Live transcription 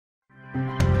Ներկայացնում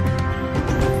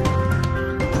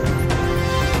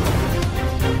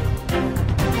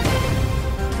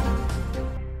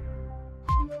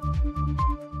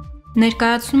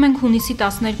ենք հունիսի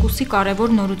 12-ի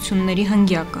կարևոր նորությունների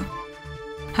հնգյակը։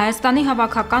 Հայաստանի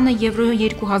հավաքականը Եվրո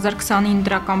 2020-ի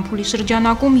ընտրական փուլի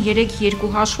շրջանակում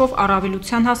 3-2 հաշվով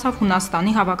առավելության հասավ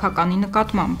Հունաստանի հավաքականի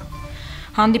նկատմամբ։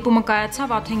 Հանդիպումը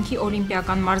կայացավ Աթենքի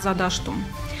օլիմպիական մարզադաշտում։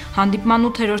 Հանդիպման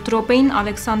 8-րդ րոպեին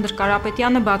Ալեքսանդր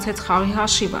Կարապետյանը բացեց խաղի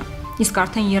հաշիվը, իսկ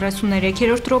արդեն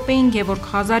 33-րդ րոպեին Գևորգ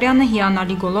Ղազարյանը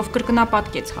հիանալի գոլով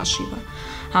կրկնապատկեց հաշիվը։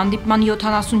 Հանդիպման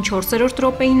 74-րդ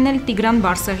րոպեինն էլ Տիգրան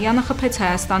Բարսեղյանը խփեց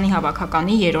Հայաստանի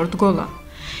հավաքականի երրորդ գոլը։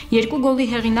 Երկու գոլի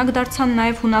հեղինակ դարձան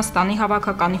նաև Հունաստանի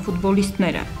հավաքականի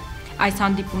ֆուտբոլիստները։ Այս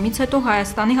հանդիպումից հետո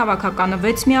Հայաստանի հավաքականը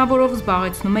 6 միավորով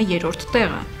զբաղեցնում է երրորդ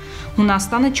տեղը։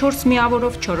 Հունաստանը 4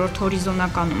 միավորով 4-րդ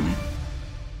հորիզոնականում է։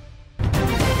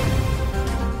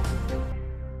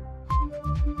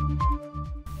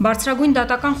 Բարձրագույն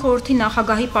դատական խորհրդի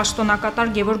նախագահի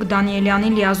պաշտոնակատար Գևորգ Դանիելյանի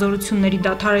լիազորությունների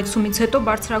դադարեցումից հետո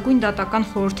Բարձրագույն դատական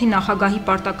խորհրդի նախագահի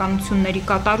պարտականությունների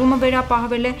կատարումը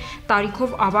վերապահվել է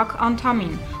տարիքով ավագ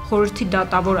անդամին, խորհրդի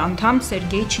դատավոր անդամ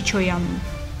Սերգեյ Չիչոյանին։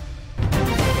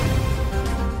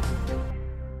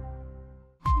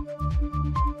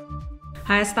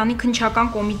 Հայաստանի քննչական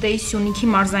կոմիտեի Սյունիքի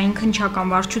մարզային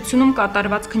քննչական վարչությունում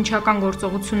կատարված քննչական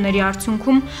գործողությունների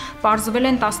արդյունքում պարզվել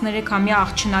են 13-ամյա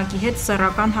աղջնակի հետ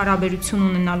սեռական հարաբերություն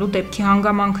ունենալու դեպքի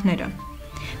հանգամանքները։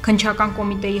 Քննչական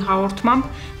կոմիտեի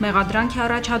հաղորդմամբ մեղադրանք է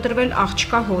առաջադրվել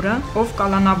աղջկա հորը, ով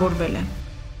կալանավորվել է։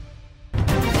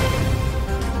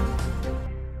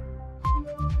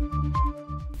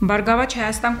 Բարգավաճ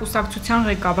Հայաստան կուսակցության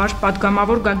ղեկավար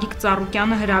պատգամավոր Գագիկ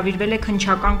Ծառուկյանը հրավիրվել է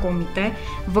քննչական կոմիտե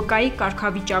վկայի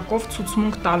կարգավիճակով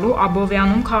ցուցմունք տալու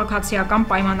Աբովյանում քաղաքացիական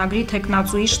պայմանագրի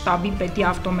թեկնածուի շտաբի պետի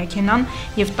ավտոմեքենան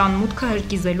եւ տան մուտքը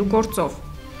հրկիզելու գործով։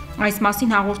 Այս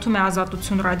մասին հաղորդում է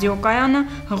Ազատություն ռադիոկայանը,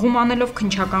 հղում անելով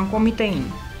քննչական կոմիտեին։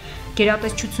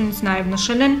 Գերատեսչությունից նաև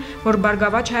նշել են, որ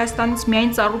Բարգավաճ Հայաստանից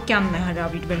միայն Ծառուկյանն է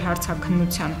հրավիրվել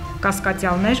հարցաքննության,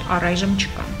 կասկածյալներ առայժմ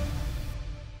չկան։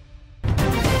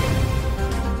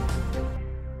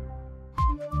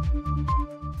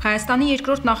 Հայաստանի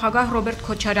երկրորդ նախագահ Ռոբերտ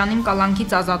Քոչարյանին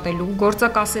կալանքից ազատելու, գործը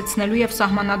կասեցնելու եւ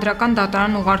սահմանադրական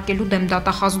դատարան ուղարկելու դեմ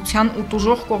դատախազության ու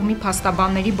տուժող կողմի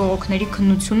փաստաբանների բողոքների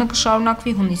քննությունը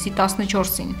կշարունակվի հունիսի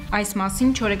 14-ին։ Այս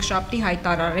մասին չորեքշաբթի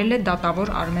հայտարարել է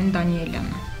դատավոր Արմեն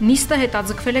Դանիելյանը։ Նիստը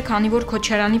հետաձգվել է, քանի որ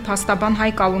Քոչարյանի փաստաբան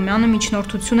Հայկ Ալումյանը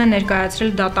միջնորդություն է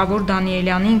ներկայացրել դատավոր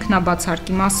Դանիելյանի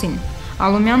ինքնաբացարկի մասին։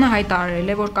 Ալումյանը հայտարարել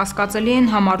է, որ կասկածելի են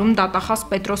համարում դատախազ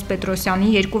Պետրոս Պետրոսյանի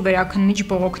երկու վերաքննիչ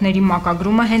բողոքների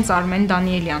մակագրումը հենց Արմեն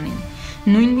Դանիելյանին։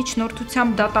 Նույն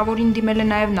միջնորդությամբ դատավորին դիմել է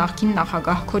նաև նախկին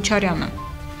նախագահ Քոչարյանը։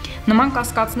 Նման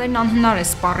կասկածներն անհնար է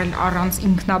սպառել առանց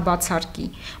ինքնաբացարկի։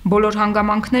 Բոլոր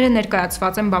հանգամանքները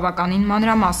ներկայացված են բավականին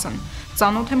մանրամասն։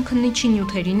 Ծանոթ եմ քննիչի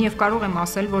նյութերին եւ կարող եմ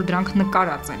ասել, որ դրանք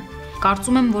նկարած են։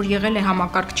 Կարծում եմ, որ եղել է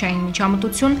համակարգչային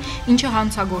միջամտություն, ինչը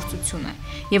հանցագործություն է,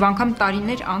 եւ անգամ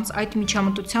տարիներ անց այդ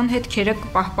միջամտության հետքերը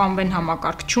կպահպանվեն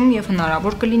համակարգչում եւ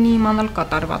հնարավոր կլինի իմանալ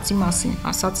կատարվածի մասին,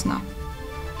 ասաց նա։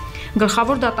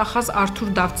 Գլխավոր դատախազ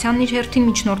Արթուր Դավթյանն իր հերթին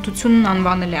միջնորդությունն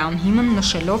անվանել է անհիմն,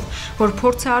 նշելով, որ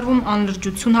փորձ է արվում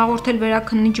անլրջություն հաղորդել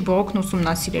վերաքննիչ բողոքն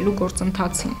ուսումնասիրելու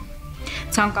գործընթացին։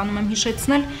 Ցանկանում եմ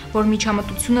հիշեցնել, որ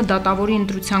միջամտությունը դատավորի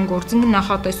ընտրության գործին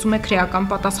նախատեսում է քրեական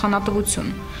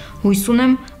պատասխանատվություն։ Հույս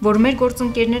ունեմ, որ մեր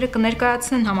գործընկերները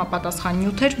կներկայացնեն համապատասխան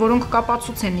նյութեր, որոնք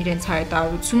կապացուցեն իրենց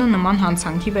հայտարարությունը նման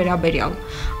հանցանքի վերաբերյալ։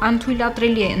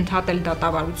 Անթույլատրելի է ընդհատել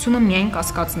դատավարությունը միայն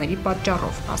կասկածների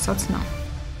պատճառով, ասաց նա։